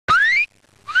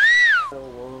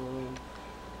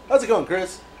How's it going,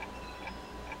 Chris?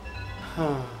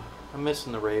 I'm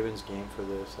missing the Ravens game for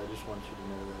this. I just want you to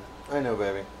know that. I know,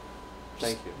 baby.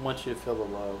 Just Thank you. want you to feel the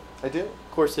love. I do.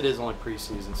 Of course, it is only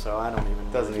preseason, so I don't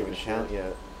even. Doesn't really even give a count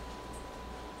shit.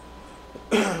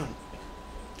 yet.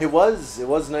 It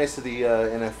was nice of the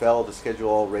NFL to schedule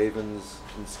all Ravens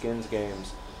and Skins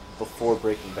games before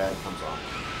Breaking Bad comes on.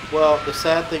 Well, the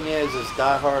sad thing is, as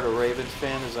diehard a Ravens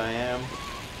fan as I am,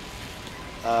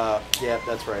 yeah,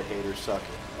 that's right, haters suck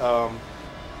it. I'd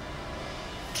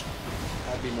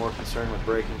be more concerned with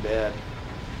Breaking Bad.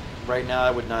 Right now, I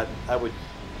would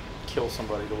kill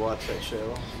somebody to watch that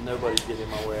show. Nobody'd get in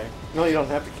my way. No, you don't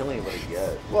have to kill anybody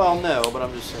yet. Well, no, but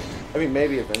I'm just saying. I mean,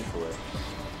 maybe eventually.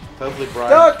 Hopefully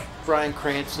Duck! Bryan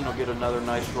Cranston will get another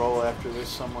nice role after this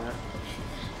somewhere.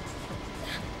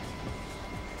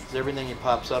 'Cause everything he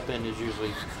pops up in is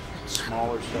usually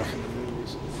smaller stuff in the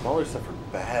movies. Smaller stuff are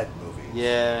bad movies.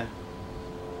 Yeah,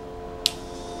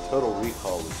 Total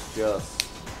Recall was just...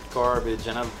 garbage,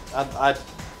 and I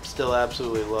still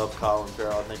absolutely love Colin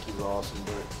Farrell. I think he's awesome,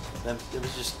 but then it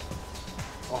was just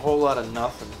a whole lot of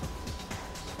nothing.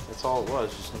 That's all it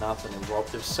was, just nothing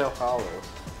involved. It was so hollow.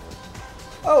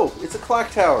 Oh, it's a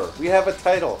clock tower. We have a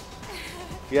title.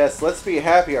 Yes, let's be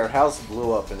happy our house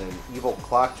blew up and an evil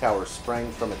clock tower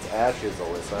sprang from its ashes,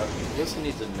 Alyssa. This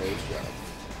needs a nose job.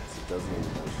 Yes, it does need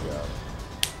a nose job.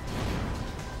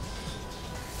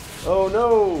 Oh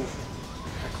no!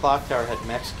 The clock tower had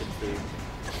Mexican food.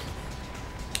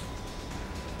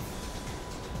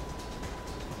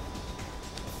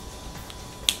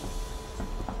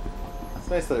 It's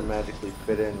nice that it magically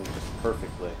fit in just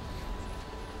perfectly.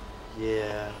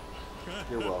 Yeah,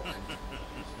 you're welcome.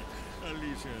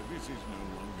 Alicia, this is no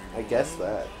longer I guess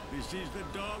that. This is the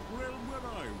dark realm where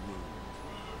I rule.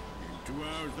 In 2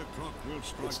 hours the clock will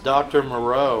strike. It's Dr.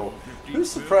 Moreau. Who's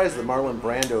surprised that Marlon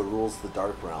Brando rules the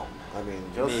Dark Realm? I mean,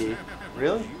 just... Me.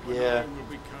 Really? Yeah.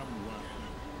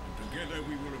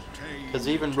 Because Because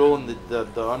even ruling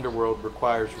the underworld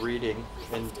requires reading,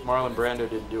 and Marlon Brando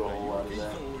didn't do a whole lot of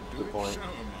that. Good point.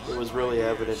 It was really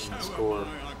evident in the score.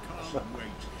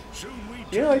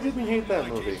 Yeah, I didn't hate that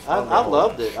movie. I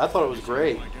loved it. I thought it was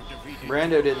great.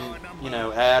 Brando didn't,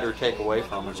 add or take away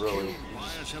from it, really.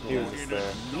 He was just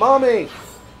there. Mommy!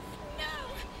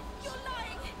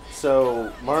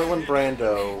 So, Marlon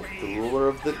Brando, the ruler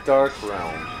of the Dark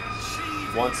Realm,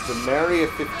 wants to marry a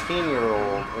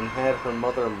 15-year-old and had her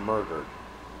mother murdered.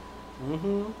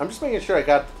 Mm-hmm. I'm just making sure I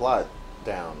got the plot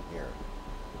down here.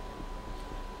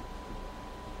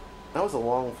 That was a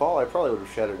long fall. I probably would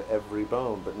have shattered every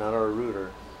bone, but not our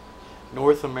rooter.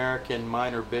 North American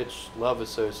Minor Bitch Love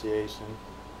Association.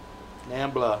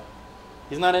 NAMBLA.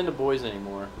 He's not into boys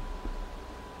anymore.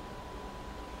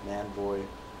 Man boy.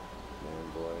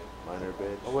 Man, boy. Minor I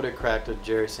bitch. would have cracked a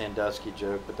Jerry Sandusky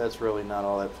joke, but that's really not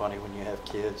all that funny when you have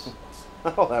kids.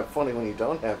 Not all that funny when you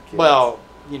don't have kids. Well,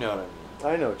 you know what I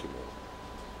mean. I know what you mean.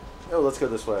 Oh, let's go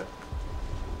this way.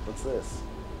 What's this?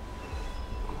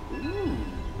 Ooh.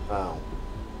 Oh.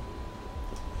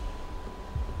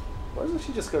 Why doesn't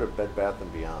she just go to Bed Bath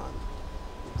 & Beyond?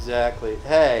 Exactly.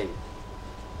 Hey,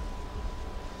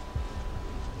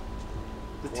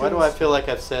 why do I feel like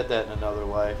I've said that in another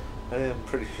life? I am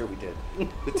pretty sure we did.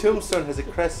 The tombstone has a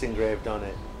crest engraved on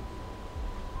it.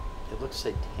 It looks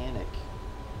satanic.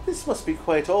 This must be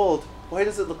quite old. Why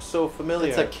does it look so familiar?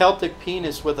 It's a Celtic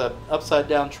penis with a upside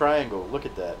down triangle. Look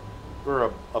at that.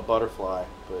 Or a butterfly,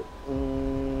 but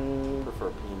I prefer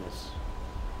a penis.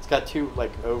 It's got two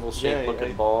like oval shaped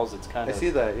looking balls. It's kind I of see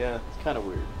that, yeah. It's kind of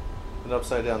weird. An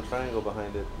upside down triangle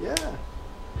behind it. Yeah.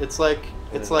 It's like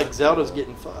And it's an like upside Zelda's down.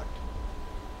 getting fucked.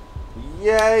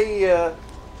 Yeah.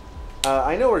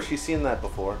 I know where she's seen that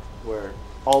before. Where?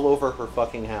 All over her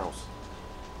fucking house.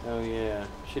 Oh yeah.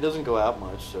 She doesn't go out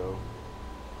much, so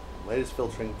Light is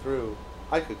filtering through.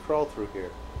 I could crawl through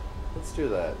here. Let's do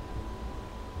that.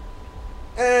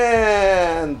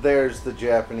 And there's the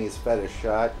Japanese fetish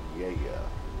shot. Yeah.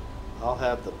 I'll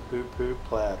have the poo poo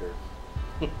platter.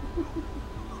 She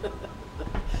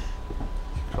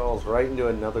crawls right into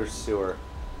another sewer.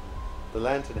 The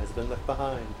lantern has been left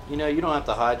behind. You know, you don't have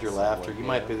to hide your Somewhat, laughter. You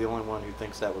might yeah. be the only one who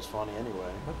thinks that was funny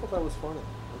anyway. I thought that was funny.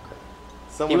 Okay.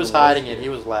 Someone He was hiding here. it. He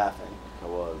was laughing. I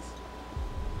was.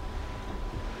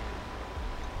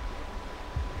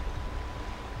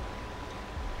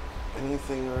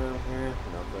 Anything around here?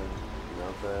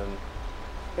 Nothing.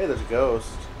 Hey, there's a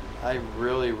ghost. I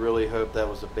really, really hope that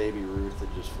was a baby Ruth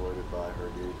that just floated by her,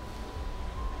 dude.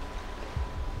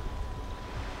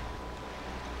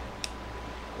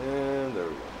 And there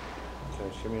we go. Can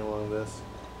I shimmy along this?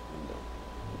 No.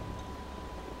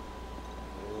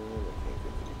 And I can't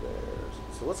get to the bears.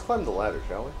 So let's climb the ladder,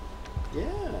 shall we?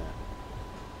 Yeah.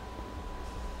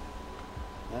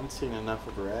 I haven't seen enough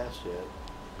of her ass yet.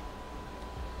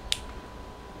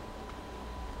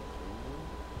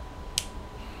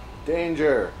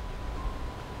 Danger!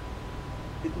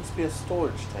 It must be a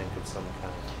storage tank of some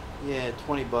kind. Yeah,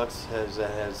 $20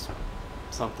 has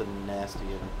something nasty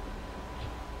in it.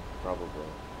 Probably.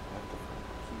 I have to.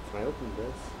 Can I open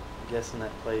this? I'm guessing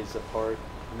that plays a part,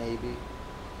 maybe.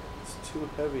 It's too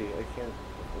heavy. I can't.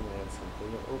 Let me add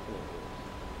something to open it with.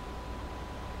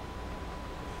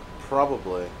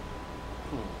 Probably.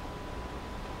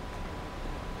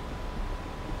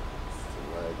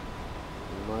 Select.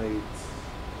 Might.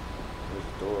 There's a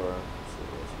door. Let's see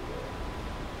what else we got.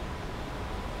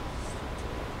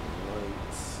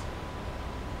 Lights.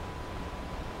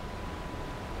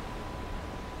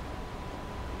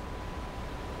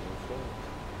 Okay.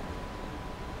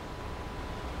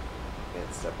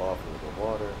 Can't step off into the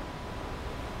water.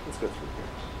 Let's go through here.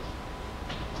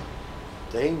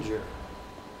 Danger.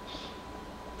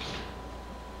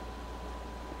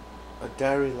 A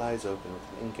diary lies open with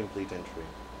an incomplete entry.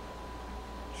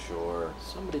 Sure.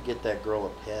 Somebody get that girl a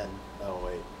pen. Oh,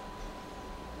 wait.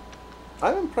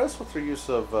 I'm impressed with her use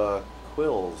of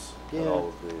quills in Yeah. all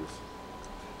of these.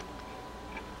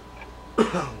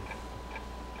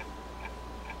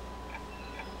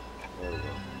 There we go.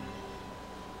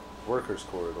 Workers'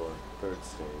 corridor, third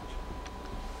stage.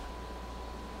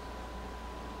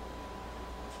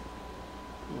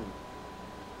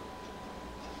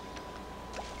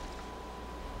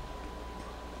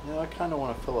 You know, I kind of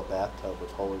want to fill a bathtub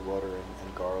with holy water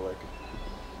and garlic.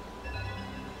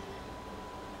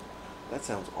 That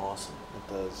sounds awesome.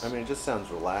 It does. I mean, it just sounds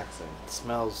relaxing. it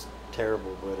smells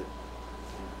terrible, but it.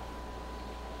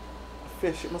 A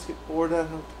fish, it must get bored out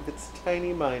of its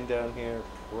tiny mind down here.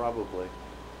 Probably.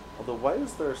 Although, why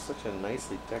is there such a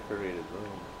nicely decorated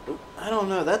room? I don't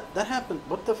know. That happened.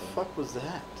 What the fuck was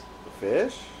that? A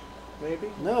fish? Maybe?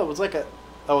 No, it was like a.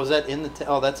 Oh, was that in the tank?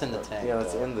 Oh, that's in the tank. Yeah,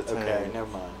 that's though. in the Okay, tank.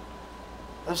 never mind.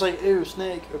 I was like, ew,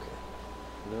 snake. Okay.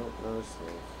 No, not a snake.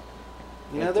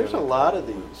 You know, Can't there's do a any lot kind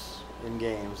of these in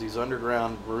games. These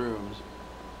underground rooms,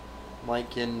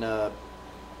 like in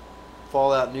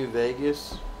Fallout New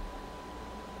Vegas.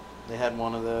 They had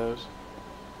one of those.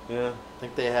 Yeah. I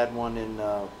think they had one in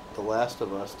The Last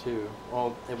of Us too.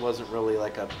 Well, it wasn't really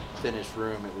like a finished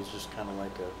room. It was just kind of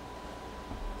like a.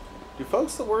 Do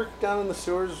folks that work down in the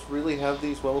sewers really have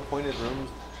these well-appointed rooms?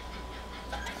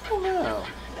 I don't know.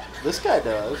 This guy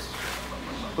does.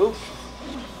 Boop.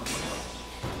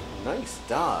 Nice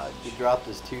dodge. He dropped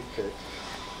his toothpick.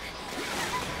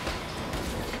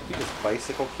 He just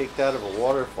bicycle kicked out of a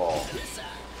waterfall.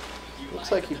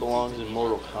 Looks like he belongs in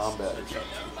Mortal Kombat or something.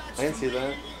 I didn't see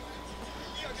that.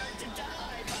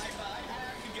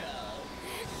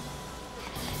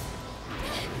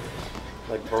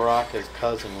 Like Baraka's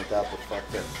cousin without the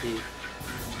fucked up teeth.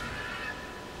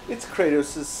 It's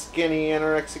Kratos' skinny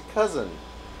anorexic cousin.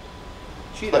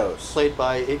 Cheetos. Played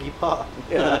by Iggy Pop.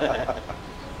 Yeah.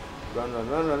 Run, run,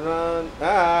 run, run, run.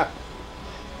 Ah!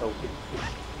 Oh,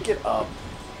 get up.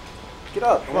 Get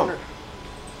up. Come on.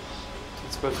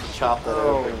 It's supposed to chop that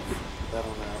Oh. open. I don't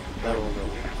know. That'll know.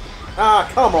 Ah,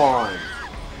 come on.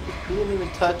 He didn't even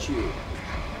touch you.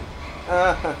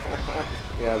 Yeah,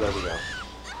 there we go.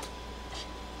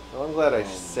 Well, I'm glad I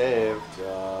saved.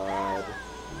 God.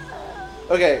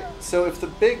 Okay, so if the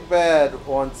big bad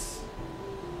wants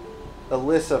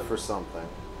Alyssa for something,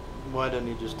 Why doesn't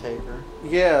he just take her?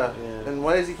 yeah, Yeah. and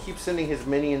why does he keep sending his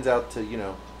minions out to, you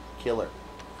know, kill her?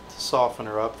 To soften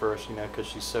her up first, you know, because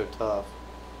she's so tough.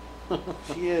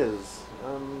 She is.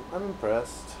 I'm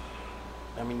impressed.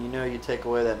 I mean, you know, you take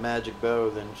away that magic bow,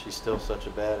 then she's still such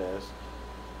a badass.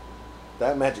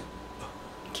 That magic.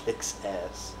 Kicks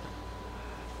ass.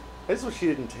 I just wish she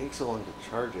didn't take so long to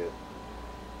charge it.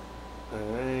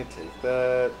 Alright, take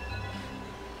that.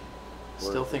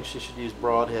 Still think she should use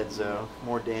broadheads, though.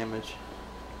 More damage.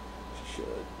 She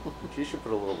should. She should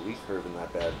put a little weak curve in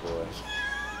that bad boy.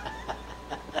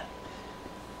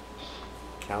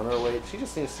 Counterweight. She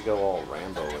just needs to go all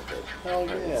Rambo with it. Hell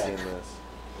I haven't yeah. seen this.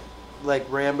 Like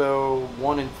Rambo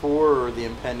 1 and 4 or the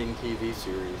impending TV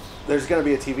series? There's going to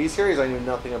be a TV series? I knew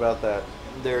nothing about that.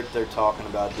 They're talking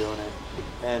about doing it.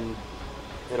 And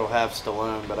it'll have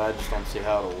Stallone, but I just don't see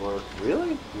how it'll work.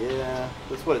 Really? Yeah,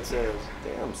 that's what it says.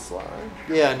 Damn, Sly.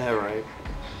 Yeah, I know, right?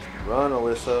 Run,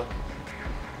 Alyssa.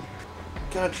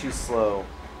 God, she's slow.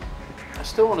 I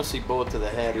still want to see Bullet to the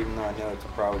Head, even though I know it's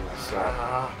probably going to suck.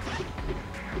 Ah.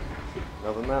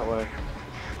 Nothing that way.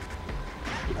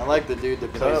 I like the dude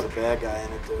that plays up? the bad guy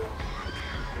in it, too.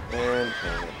 And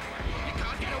panic.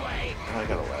 I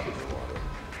got a lavender water.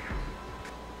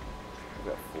 I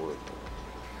got 4 of them.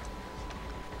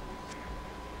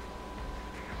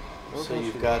 So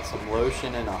you've got some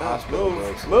lotion and a hospital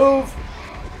dose. Move!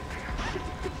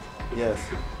 Yes.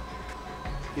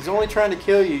 He's only trying to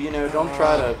kill you, you know, don't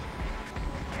try to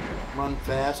run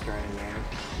fast or anything.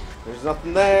 There's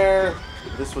nothing there.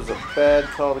 This was a bad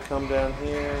call to come down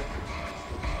here.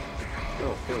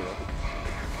 Oh, here we go.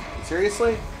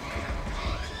 Seriously?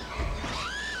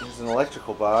 There's an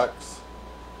electrical box.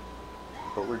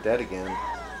 But we're dead again.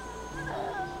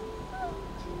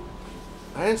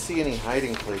 I didn't see any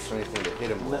hiding place or anything to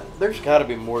hit him with. There's got to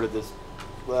be more to this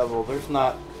level. There's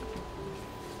not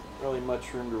really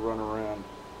much room to run around.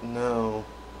 No.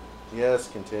 Yes,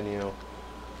 continue.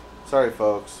 Sorry,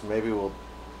 folks. Maybe we'll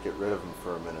get rid of him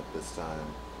for a minute this time.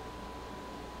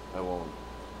 I won't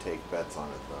take bets on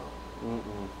it, though.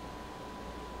 Mm-mm.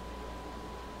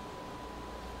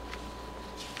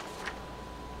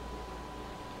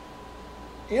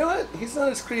 You know what? He's not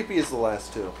as creepy as the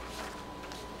last two.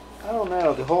 I don't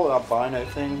know. The whole albino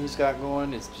thing he's got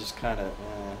going is just kind of.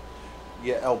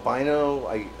 Yeah, albino,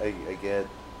 I get.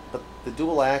 But the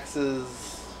dual axes...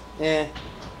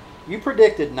 You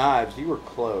predicted knives. You were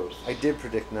close. I did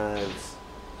predict knives.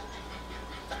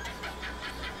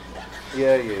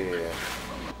 Yeah.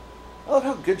 I love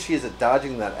how good she is at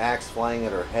dodging that axe flying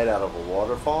at her head out of a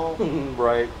waterfall.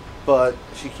 Right. But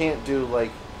she can't do,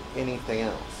 like, anything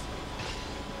else.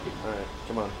 Alright,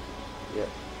 come on. Yeah.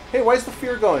 Hey, why is the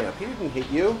fear going up? He didn't hit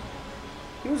you.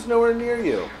 He was nowhere near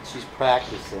you. She's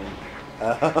practicing.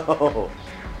 Oh,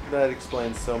 that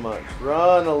explains so much.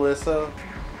 Run, Alyssa.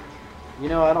 You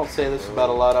know, I don't say this about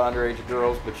a lot of underage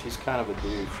girls, but she's kind of a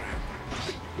douche.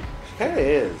 She kind of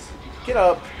is. Get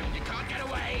up. You can't get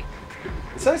away.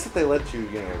 It's nice that they let you,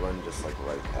 run just like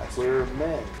right past you. We're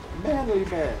men. Manly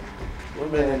men. We're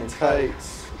men in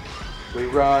tights. We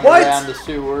run What? around the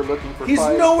sewer looking for He's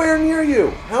fights. nowhere near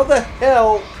you. How the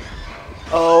hell?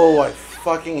 Oh, I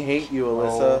fucking hate you,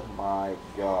 Alyssa. Oh my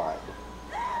god.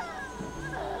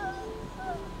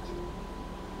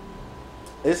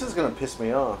 This is gonna piss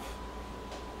me off.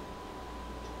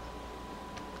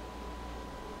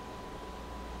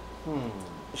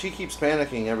 She keeps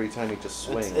panicking every time he just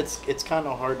swings. It's kind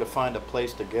of hard to find a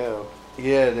place to go.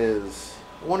 Yeah, it is.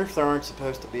 I wonder if there aren't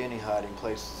supposed to be any hiding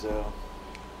places though.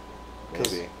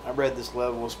 Because Maybe. I read this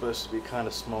level was supposed to be kind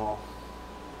of small.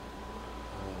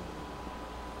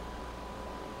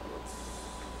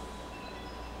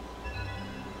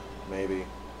 Maybe.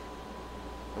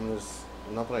 And there's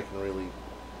nothing I can really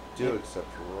do Yeah. except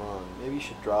run. Maybe you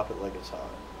should drop it like it's hot.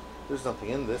 There's nothing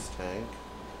in this tank.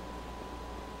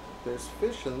 There's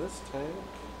fish in this tank.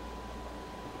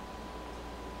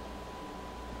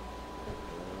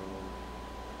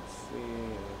 Let's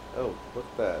see. Oh, look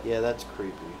at that. Yeah, that's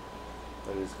creepy.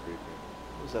 That is creepy.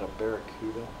 Was that a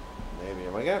barracuda? Maybe.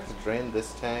 Am I gonna have to drain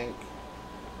this tank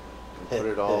and put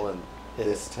it all in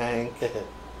this tank? Sorry.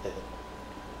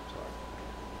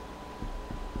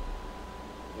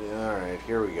 Yeah, all right,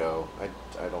 here we go. I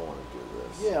don't want to do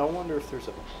this. Yeah, I wonder if there's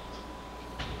a.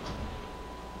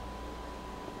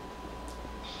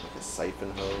 Like a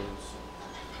siphon hose.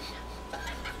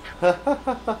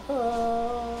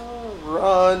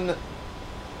 Run!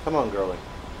 Come on, girlie.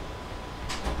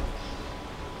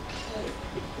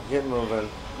 Get moving.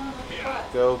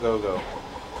 Go, go, go.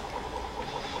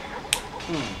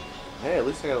 Hey, at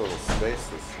least I got a little space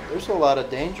this time. There's a lot of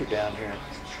danger down here.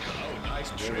 Yeah,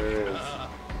 there is.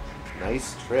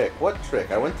 Nice trick. What trick?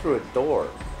 I went through a door.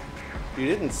 You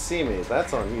didn't see me.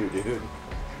 That's on you, dude.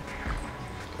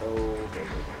 Oh,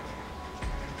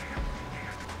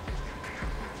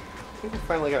 I think I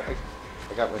finally got.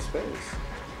 I got my space.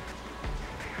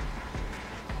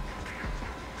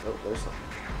 Oh, there's something.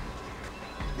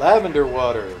 lavender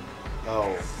water.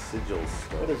 Oh, Sigil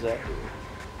stuff. what does that do?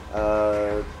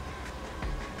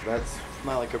 That's It's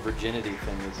not like a virginity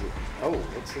thing, is it? Oh,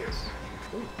 what's this?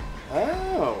 Ooh.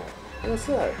 Oh, what's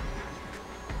that?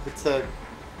 it's a.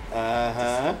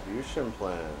 Distribution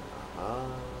plan.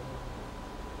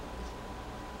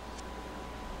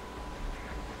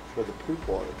 For the poop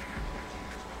water.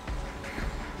 I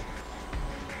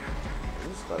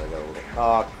just thought I got a little.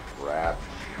 Oh crap!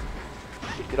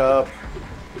 Get up!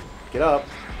 Get up!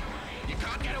 You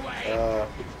can't get away.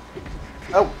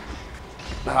 Oh!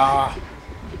 Ah!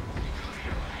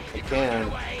 I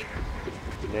can.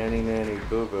 Nanny, nanny,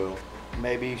 boo boo.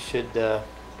 Maybe you should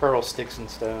pearl sticks and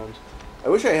stones. I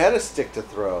wish I had a stick to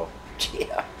throw.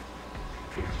 Yeah.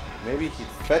 Maybe he'd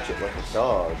fetch it like a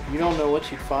dog. You don't know what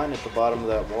you'd find at the bottom of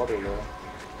that water, though.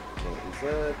 Can't use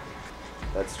that.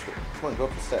 That's true. Come on, go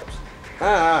up the steps.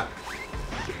 Ah!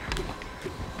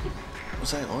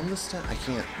 Was I on the step? I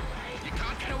can't. You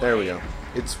can't get away. There we go.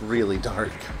 It's really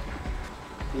dark.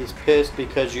 He's pissed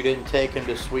because you didn't take him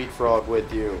to Sweet Frog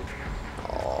with you,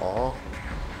 Aww.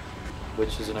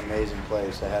 which is an amazing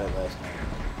place. I had it last night.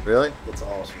 Really? It's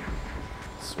awesome.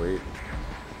 Sweet.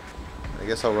 I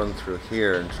guess I'll run through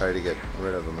here and try to get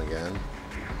rid of him again.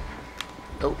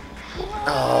 Oh.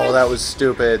 Oh, that was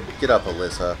stupid. Get up,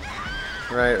 Alyssa.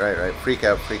 Right. Freak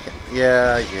out.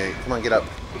 Yeah. Come on, get up.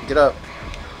 Get up.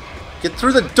 Get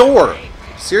through the door.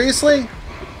 Seriously?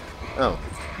 Oh.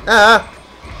 Ah!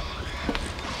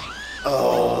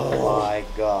 Oh my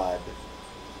god.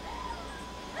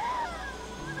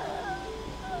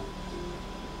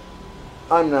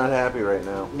 I'm not happy right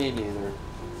now. Me neither.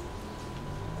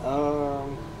 I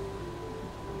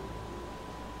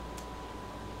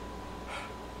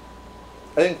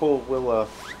think we'll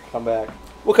Come back.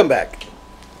 come back.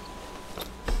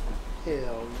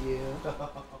 Hell yeah.